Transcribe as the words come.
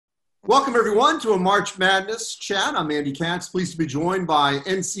Welcome, everyone, to a March Madness chat. I'm Andy Katz, pleased to be joined by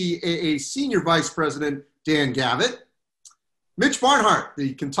NCAA Senior Vice President Dan Gavitt, Mitch Barnhart,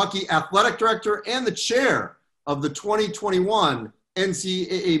 the Kentucky Athletic Director and the Chair of the 2021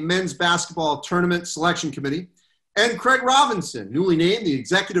 NCAA Men's Basketball Tournament Selection Committee, and Craig Robinson, newly named the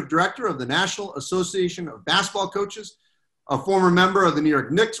Executive Director of the National Association of Basketball Coaches, a former member of the New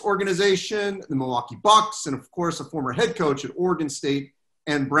York Knicks organization, the Milwaukee Bucks, and, of course, a former head coach at Oregon State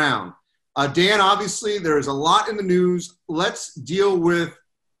and Brown. Dan, obviously, there's a lot in the news. Let's deal with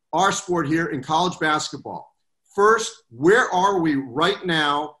our sport here in college basketball. First, where are we right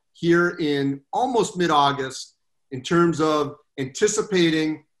now here in almost mid-August in terms of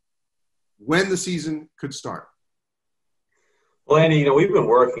anticipating when the season could start? Well, Andy, we've been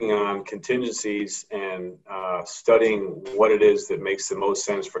working on contingencies and studying what it is that makes the most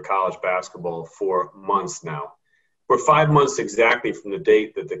sense for college basketball for months now. We're 5 months exactly from the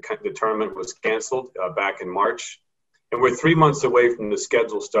date that the tournament was canceled back in March, and we're 3 months away from the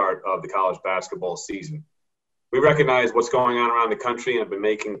scheduled start of the college basketball season. We recognize what's going on around the country and have been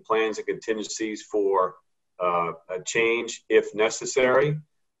making plans and contingencies for a change if necessary.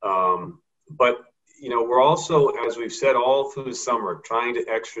 But we're also, as we've said all through the summer, trying to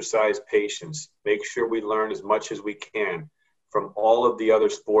exercise patience, make sure we learn as much as we can from all of the other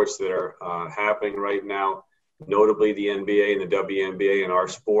sports that are happening right now, notably the NBA and the WNBA in our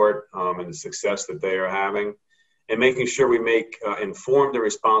sport and the success that they are having, and making sure we make informed and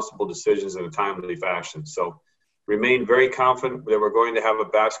responsible decisions in a timely fashion. So remain very confident that we're going to have a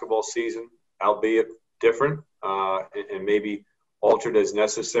basketball season, albeit different and maybe altered as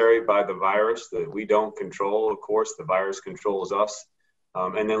necessary by the virus that we don't control. Of course, the virus controls us.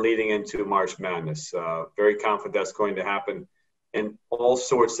 And then leading into March Madness, very confident that's going to happen, and all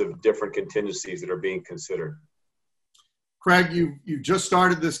sorts of different contingencies that are being considered. Craig, you've just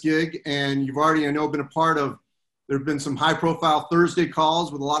started this gig, and you've already, I know, been a part of, there have been some high-profile Thursday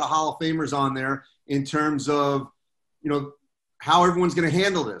calls with a lot of Hall of Famers on there in terms of, how everyone's going to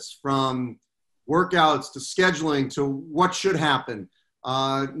handle this, from workouts to scheduling to what should happen.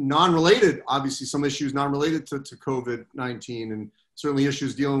 Non-related, obviously, some issues non-related to COVID-19 and certainly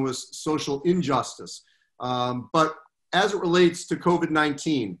issues dealing with social injustice. But as it relates to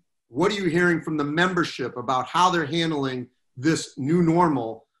COVID-19, what are you hearing from the membership about how they're handling this new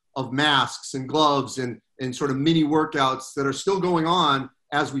normal of masks and gloves and sort of mini workouts that are still going on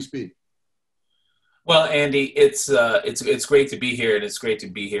as we speak? Well, Andy, it's great to be here, and it's great to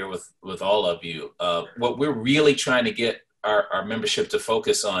be here with all of you. What we're really trying to get our membership to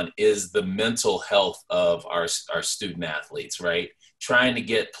focus on is the mental health of our student athletes, right? Trying to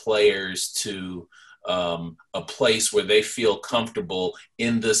get players to a place where they feel comfortable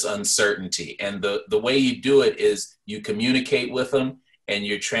in this uncertainty. And the way you do it is you communicate with them and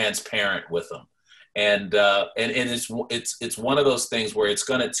you're transparent with them. And it's one of those things where it's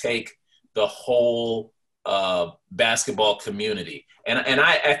going to take the whole basketball community. And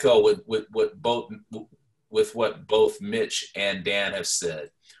I echo with what both Mitch and Dan have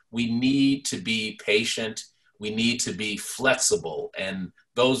said. We need to be patient. We need to be flexible. And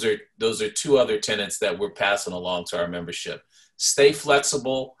those are two other tenets that we're passing along to our membership. Stay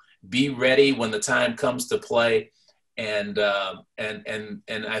flexible, be ready when the time comes to play. And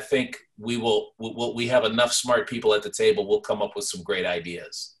I think we have enough smart people at the table. We'll come up with some great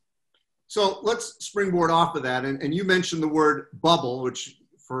ideas. So let's springboard off of that. And you mentioned the word bubble, which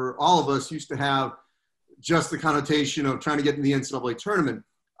for all of us used to have just the connotation of trying to get in the NCAA tournament.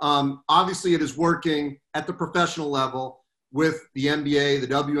 Obviously, it is working at the professional level with the NBA, the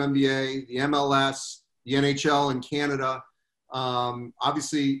WNBA, the MLS, the NHL in Canada.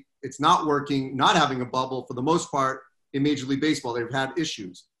 Obviously, it's not working, not having a bubble for the most part in Major League Baseball. They've had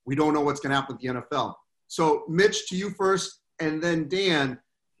issues. We don't know what's going to happen with the NFL. So, Mitch, to you first, and then Dan,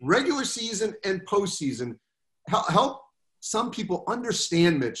 regular season and postseason. Help some people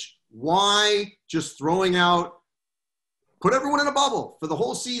understand, Mitch, why just throwing out, put everyone in a bubble for the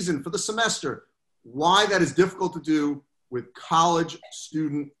whole season, for the semester, why that is difficult to do with college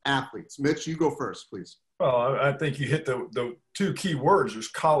student athletes. Mitch, you go first, please. Well, I think you hit the two key words. There's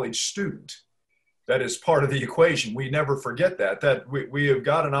college student. That is part of the equation. We never forget that we have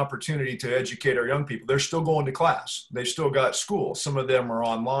got an opportunity to educate our young people. They're still going to class. They've still got school. Some of them are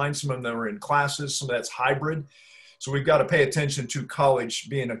online. Some of them are in classes. Some of that's hybrid. So we've got to pay attention to college,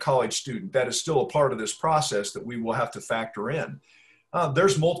 being a college student. That is still a part of this process that we will have to factor in.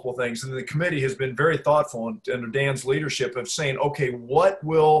 There's multiple things. And the committee has been very thoughtful under Dan's leadership of saying, okay, what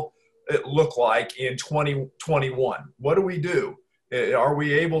will it look like in 2021? What do we do? Are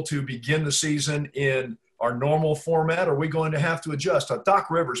we able to begin the season in our normal format? Or are we going to have to adjust? Doc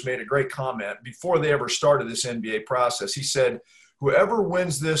Rivers made a great comment before they ever started this NBA process. He said, whoever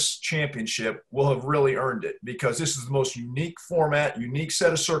wins this championship will have really earned it, because this is the most unique format, unique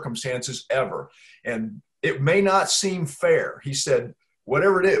set of circumstances ever. And it may not seem fair. He said,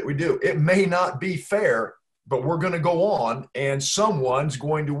 whatever it is we do, it may not be fair, but we're going to go on, and someone's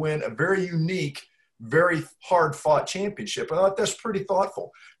going to win a very unique, very hard-fought championship. I thought that's pretty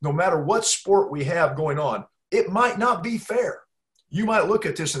thoughtful. No matter what sport we have going on, it might not be fair. You might look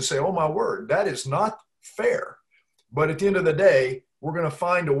at this and say, oh, my word, that is not fair. But at the end of the day, we're going to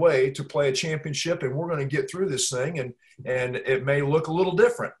find a way to play a championship, and we're going to get through this thing, and it may look a little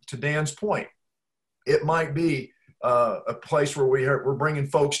different. To Dan's point, it might be a place where we're bringing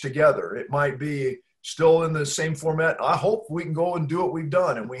folks together. It might be still in the same format. I hope we can go and do what we've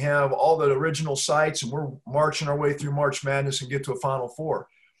done, and we have all the original sites, and we're marching our way through March Madness and get to a Final Four.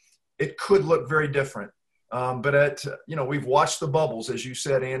 It could look very different. But we've watched the bubbles, as you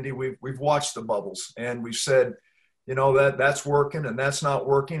said, Andy. We've watched the bubbles, and we've said, that's working and that's not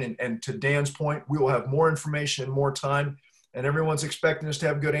working. And to Dan's point, we will have more information and more time, and everyone's expecting us to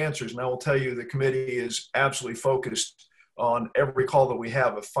have good answers. And I will tell you, the committee is absolutely focused on every call that we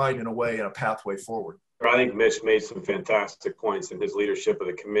have of finding a way and a pathway forward. I think Mitch made some fantastic points in his leadership of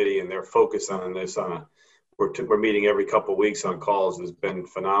the committee, and their focus on this. We're meeting every couple of weeks on calls has been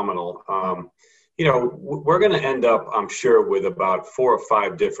phenomenal. We're going to end up, I'm sure, with about 4 or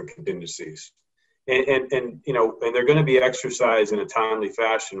 5 different contingencies, and they're going to be exercised in a timely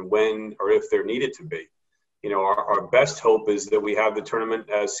fashion when or if they're needed to be. Our best hope is that we have the tournament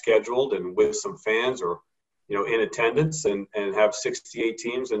as scheduled and with some fans, or in attendance, and have 68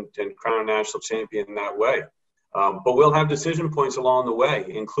 teams and crown a national champion that way. But we'll have decision points along the way,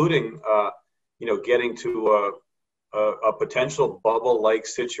 including, getting to a potential bubble-like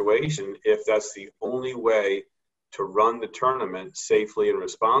situation if that's the only way to run the tournament safely and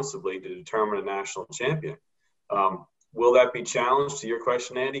responsibly to determine a national champion. Will that be challenged, to your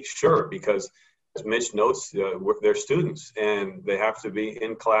question, Andy? Sure, because as Mitch notes, they're students, and they have to be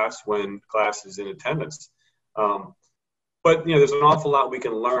in class when class is in attendance. But there's an awful lot we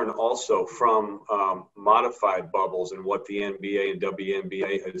can learn also from modified bubbles and what the NBA and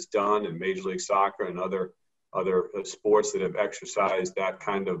WNBA has done, and Major League Soccer and other sports that have exercised that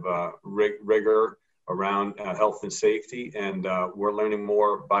kind of rigor around health and safety. And we're learning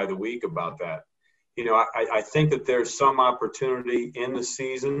more by the week about that. I think that there's some opportunity in the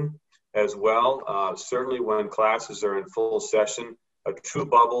season as well. Certainly when classes are in full session, a true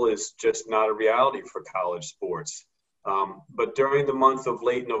bubble is just not a reality for college sports. But during the month of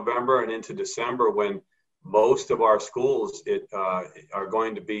late November and into December, when most of our schools are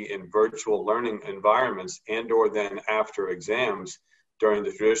going to be in virtual learning environments, and or then after exams during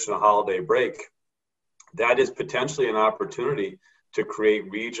the traditional holiday break, that is potentially an opportunity to create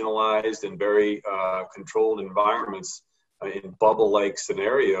regionalized and very controlled environments in bubble-like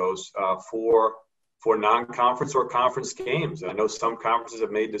scenarios for non-conference or conference games. I know some conferences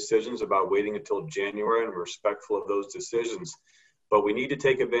have made decisions about waiting until January, and we're respectful of those decisions, but we need to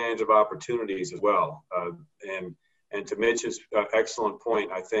take advantage of opportunities as well. And to Mitch's excellent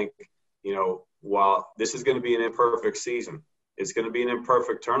point, I think, while this is going to be an imperfect season, it's going to be an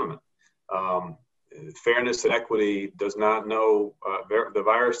imperfect tournament. Fairness and equity does not know, the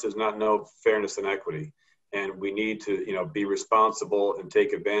virus does not know fairness and equity. And we need to, be responsible and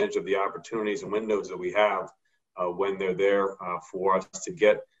take advantage of the opportunities and windows that we have when they're there for us to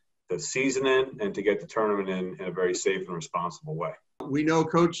get the season in and to get the tournament in a very safe and responsible way. We know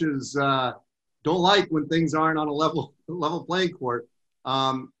coaches don't like when things aren't on a level playing court.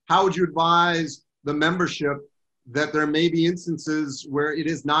 How would you advise the membership that there may be instances where it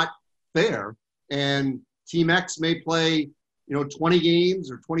is not fair, and Team X may play 20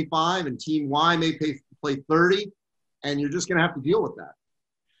 games or 25, and Team Y may play 30, and you're just going to have to deal with that?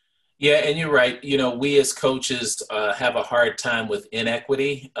 Yeah, and you're right. We as coaches have a hard time with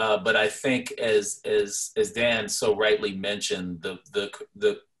inequity, but I think as Dan so rightly mentioned,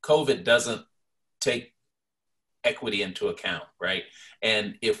 the COVID doesn't take equity into account, right?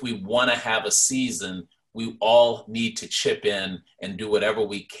 And if we want to have a season, we all need to chip in and do whatever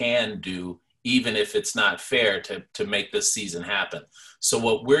we can do, even if it's not fair, to make this season happen. So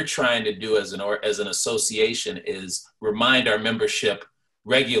what we're trying to do as an association is remind our membership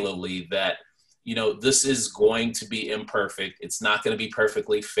regularly that, this is going to be imperfect. It's not going to be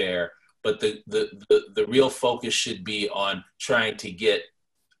perfectly fair, but the real focus should be on trying to get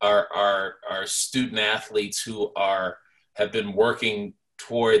our student athletes who have been working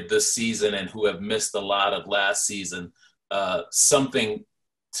toward this season and who have missed a lot of last season, something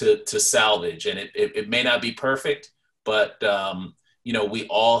to salvage. And it may not be perfect, but we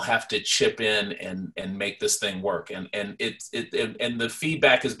all have to chip in and make this thing work. And the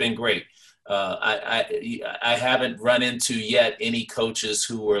feedback has been great. I haven't run into yet any coaches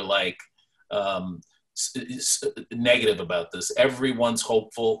who were like negative about this. Everyone's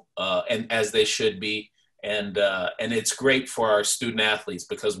hopeful, and as they should be. And it's great for our student athletes,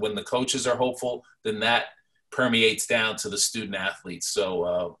 because when the coaches are hopeful, then that permeates down to the student athletes.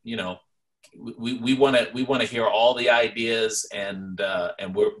 So, we want to hear all the ideas, and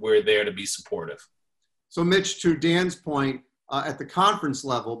we're there to be supportive. So Mitch, to Dan's point, at the conference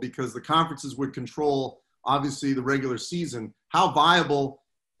level, because the conferences would control obviously the regular season, how viable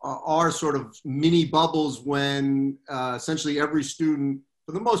are sort of mini bubbles when essentially every student,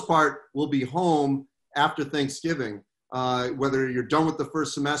 for the most part, will be home after Thanksgiving, whether you're done with the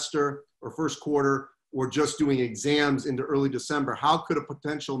first semester or first quarter, or just doing exams into early December? How could a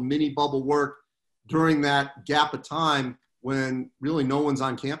potential mini bubble work during that gap of time when really no one's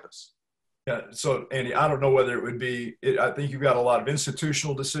on campus? Yeah. So Andy, I don't know whether it would be, I think you've got a lot of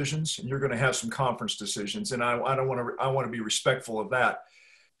institutional decisions, and you're going to have some conference decisions. And I want to be respectful of that.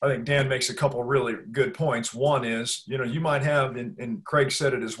 I think Dan makes a couple of really good points. One is, you might have, and Craig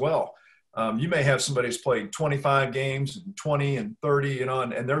said it as well, you may have somebody who's played 25 games and 20 and 30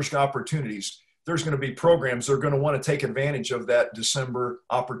 and there's opportunities. There's going to be programs that are going to want to take advantage of that December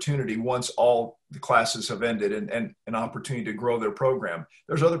opportunity once all the classes have ended, and an opportunity to grow their program.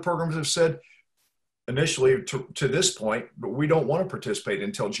 There's other programs that have said initially to this point, but we don't want to participate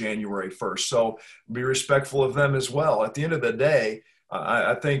until January 1st. So be respectful of them as well. At the end of the day,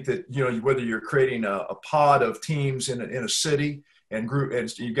 I think that, whether you're creating a pod of teams in a city, and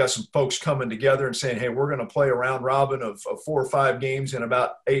you've got some folks coming together and saying, hey, we're going to play a round robin of 4 or 5 games in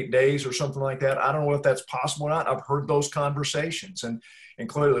about 8 days or something like that. I don't know if that's possible or not. I've heard those conversations, and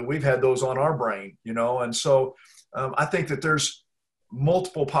clearly we've had those on our brain, and so I think that there's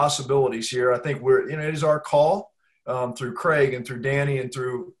multiple possibilities here. I think it is our call through Craig and through Danny and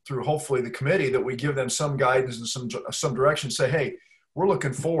through hopefully the committee, that we give them some guidance and some direction, say, hey, we're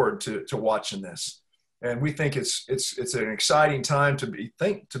looking forward to watching this. And we think it's an exciting time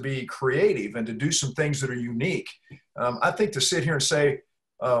to be creative and to do some things that are unique. I think to sit here and say,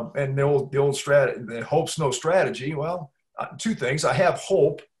 and the old strategy, the hope's no strategy. Well, 2 things. I have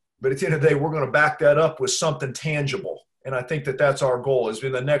hope, but at the end of the day, we're going to back that up with something tangible. And I think that that's our goal, is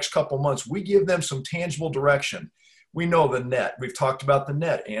in the next couple of months, we give them some tangible direction. We know the net. We've talked about the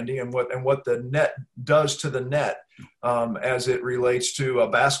net, Andy, and what the net does to the net as it relates to a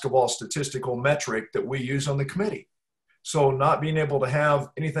basketball statistical metric that we use on the committee. So not being able to have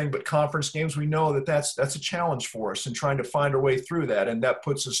anything but conference games, we know that that's a challenge for us, and trying to find our way through that, and that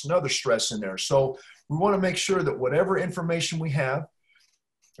puts us another stress in there. So we want to make sure that whatever information we have,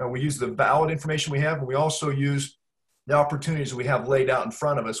 we use the valid information we have, and we also use the opportunities that we have laid out in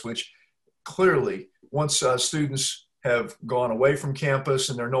front of us, which clearly, once students have gone away from campus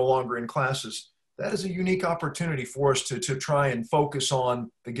and they're no longer in classes, that is a unique opportunity for us to try and focus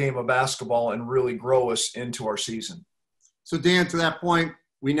on the game of basketball and really grow us into our season. So Dan, to that point,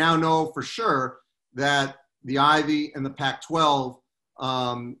 we now know for sure that the Ivy and the Pac-12,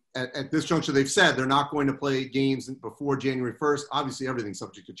 at this juncture, they've said they're not going to play games before January 1st. Obviously, everything's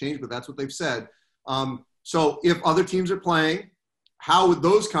subject to change, but that's what they've said. So if other teams are playing, how would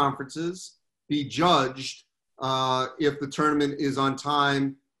those conferences be judged if the tournament is on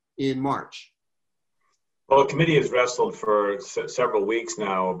time in March? Well, the committee has wrestled for several weeks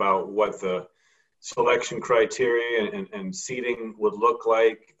now about what the selection criteria and seeding would look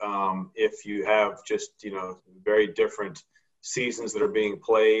like if you have just, very different seasons that are being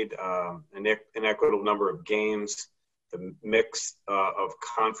played, an inequitable number of games, the mix of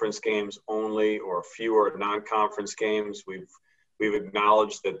conference games only or fewer non-conference games. We've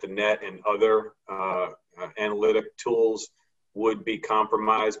acknowledged that the net and other analytic tools would be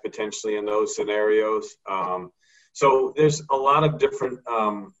compromised potentially in those scenarios. So there's a lot of different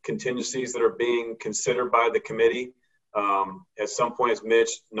contingencies that are being considered by the committee. At some point, as Mitch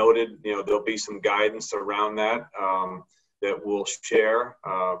noted, there'll be some guidance around that that we'll share.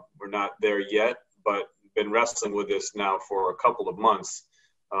 We're not there yet, but been wrestling with this now for a couple of months.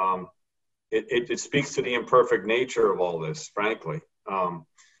 It speaks to the imperfect nature of all this, frankly.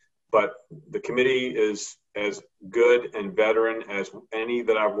 But the committee is as good and veteran as any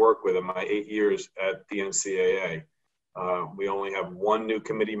that I've worked with in my 8 years at the NCAA. We only have 1 new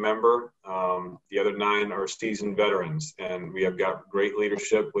committee member. The other 9 are seasoned veterans, and we have got great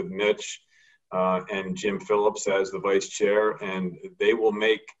leadership with Mitch and Jim Phillips as the vice chair, and they will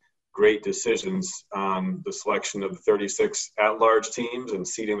make great decisions on the selection of the 36 at-large teams and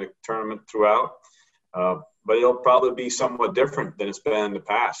seeding the tournament throughout. But it'll probably be somewhat different than it's been in the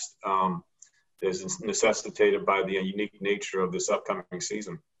past. Is necessitated by the unique nature of this upcoming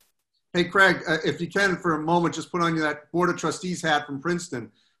season. Hey, Craig, if you can for a moment, just put on that Board of Trustees hat from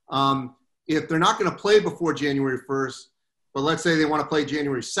Princeton. If they're not going to play before January 1st, but let's say they want to play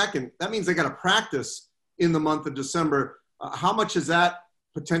January 2nd, that means they got to practice in the month of December. How much is that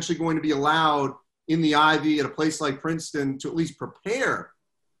potentially going to be allowed in the Ivy at a place like Princeton to at least prepare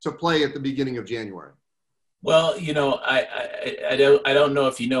to play at the beginning of January? Well, I don't know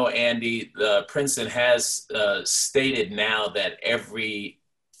if you know, Andy, Princeton has stated now that everything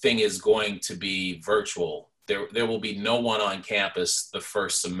is going to be virtual. There will be no one on campus the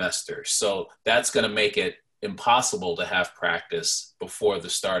first semester. So that's going to make it impossible to have practice before the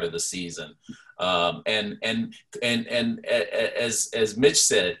start of the season. And as Mitch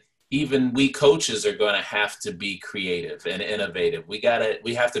said, even we coaches are going to have to be creative and innovative. We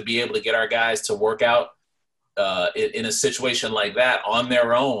have to be able to get our guys to work out in a situation like that on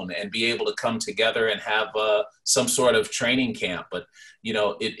their own and be able to come together and have some sort of training camp. But,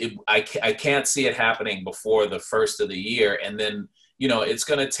 I can't see it happening before the first of the year. And then, it's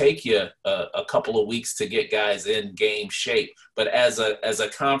going to take you a couple of weeks to get guys in game shape. But as a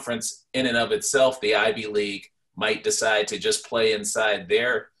conference in and of itself, the Ivy League might decide to just play inside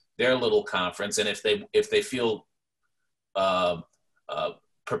their little conference. And if they feel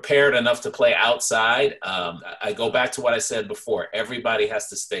prepared enough to play outside, I go back to what I said before. Everybody has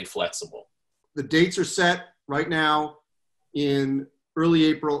to stay flexible. The dates are set right now in early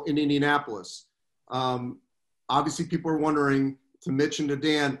April in Indianapolis. Obviously, people are wondering, to Mitch and to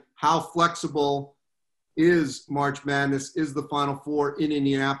Dan, how flexible is March Madness, is the Final Four in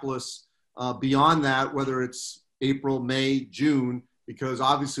Indianapolis beyond that, whether it's April, May, June, because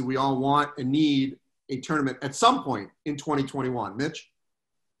obviously we all want and need a tournament at some point in 2021. Mitch?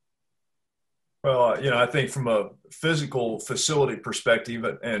 Well, I think from a physical facility perspective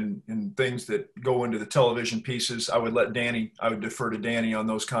and things that go into the television pieces, I would defer to Danny on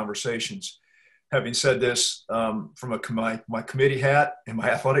those conversations. Having said this, from my committee hat and my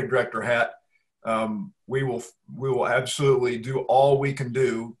athletic director hat, we will absolutely do all we can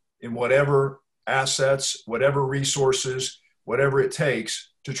do in whatever assets, whatever resources, whatever it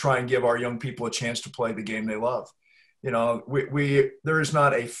takes to try and give our young people a chance to play the game they love. There is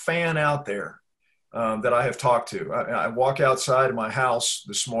not a fan out there that I have talked to. I walk outside of my house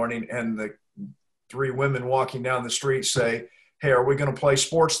this morning and the three women walking down the street say, "Hey, are we going to play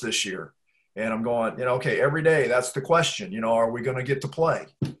sports this year?" And I'm going, okay, every day that's the question, are we going to get to play?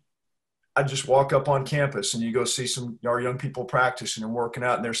 I just walk up on campus and you go see our young people practicing and working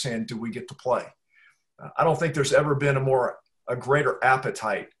out and they're saying, do we get to play? I don't think there's ever been a greater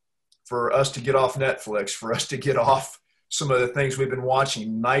appetite for us to get off Netflix, for us to get off some of the things we've been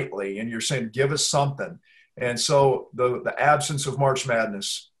watching nightly, and you're saying, give us something. And so the absence of March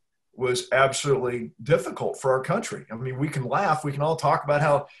Madness was absolutely difficult for our country. I mean, we can laugh, we can all talk about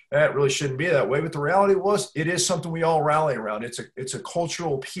how it really shouldn't be that way, but the reality it is something we all rally around. It's a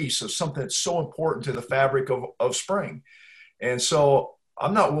cultural piece of something that's so important to the fabric of spring. And so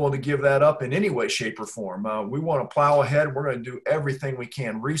I'm not willing to give that up in any way, shape, or form. We want to plow ahead. We're going to do everything we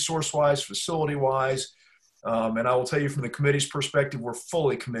can, resource-wise, facility-wise. And I will tell you from the committee's perspective, we're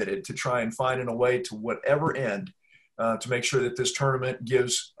fully committed to try and finding a way to whatever end to make sure that this tournament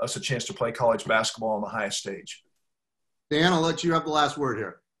gives us a chance to play college basketball on the highest stage. Dan, I'll let you have the last word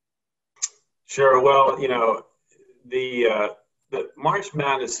here. Sure. Well, the March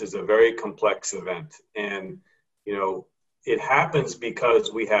Madness is a very complex event. And, it happens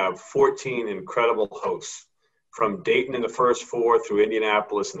because we have 14 incredible hosts, from Dayton in the first four through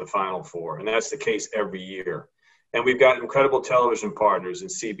Indianapolis in the Final Four. And that's the case every year. And we've got incredible television partners in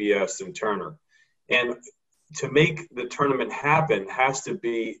CBS and Turner. And to make the tournament happen has to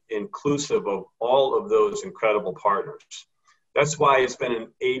be inclusive of all of those incredible partners. That's why it's been an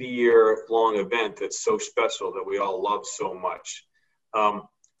 80-year-long event that's so special, that we all love so much.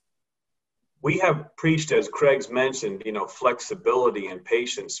 We have preached, as Craig's mentioned, flexibility and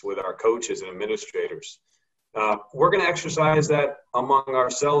patience with our coaches and administrators. We're going to exercise that among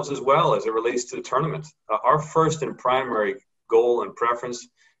ourselves as well as it relates to the tournament. Our first and primary goal and preference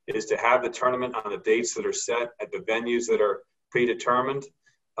is to have the tournament on the dates that are set at the venues that are predetermined.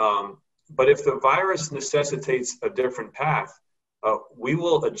 But if the virus necessitates a different path, we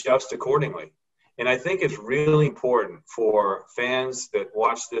will adjust accordingly. And I think it's really important for fans that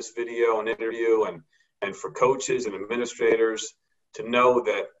watch this video and interview and for coaches and administrators to know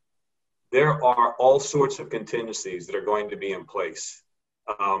that there are all sorts of contingencies that are going to be in place.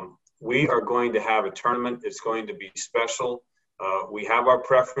 we are going to have a tournament. It's going to be special. We have our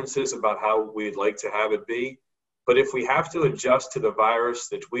preferences about how we'd like to have it be. But if we have to adjust to the virus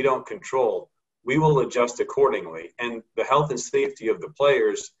that we don't control, we will adjust accordingly. And the health and safety of the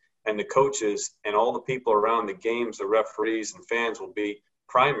players and the coaches and all the people around the games, the referees and fans will be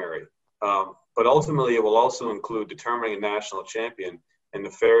primary. But ultimately, it will also include determining a national champion in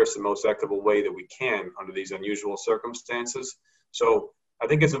the fairest and most equitable way that we can under these unusual circumstances. So I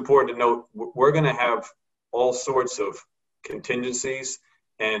think it's important to note we're going to have all sorts of contingencies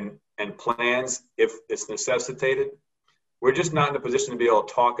and plans if it's necessitated. We're just not in a position to be able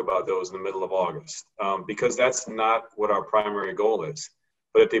to talk about those in the middle of August because that's not what our primary goal is.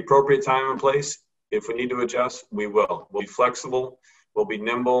 But at the appropriate time and place, if we need to adjust, we will. We'll be flexible, we'll be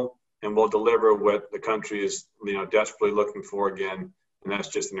nimble, and we'll deliver what the country is, desperately looking for again, and that's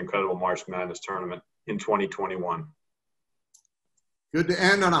just an incredible March Madness tournament in 2021. Good to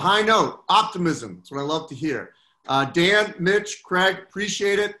end on a high note. Optimism. That's what I love to hear. Dan, Mitch, Craig,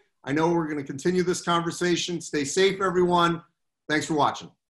 appreciate it. I know we're going to continue this conversation. Stay safe, everyone. Thanks for watching.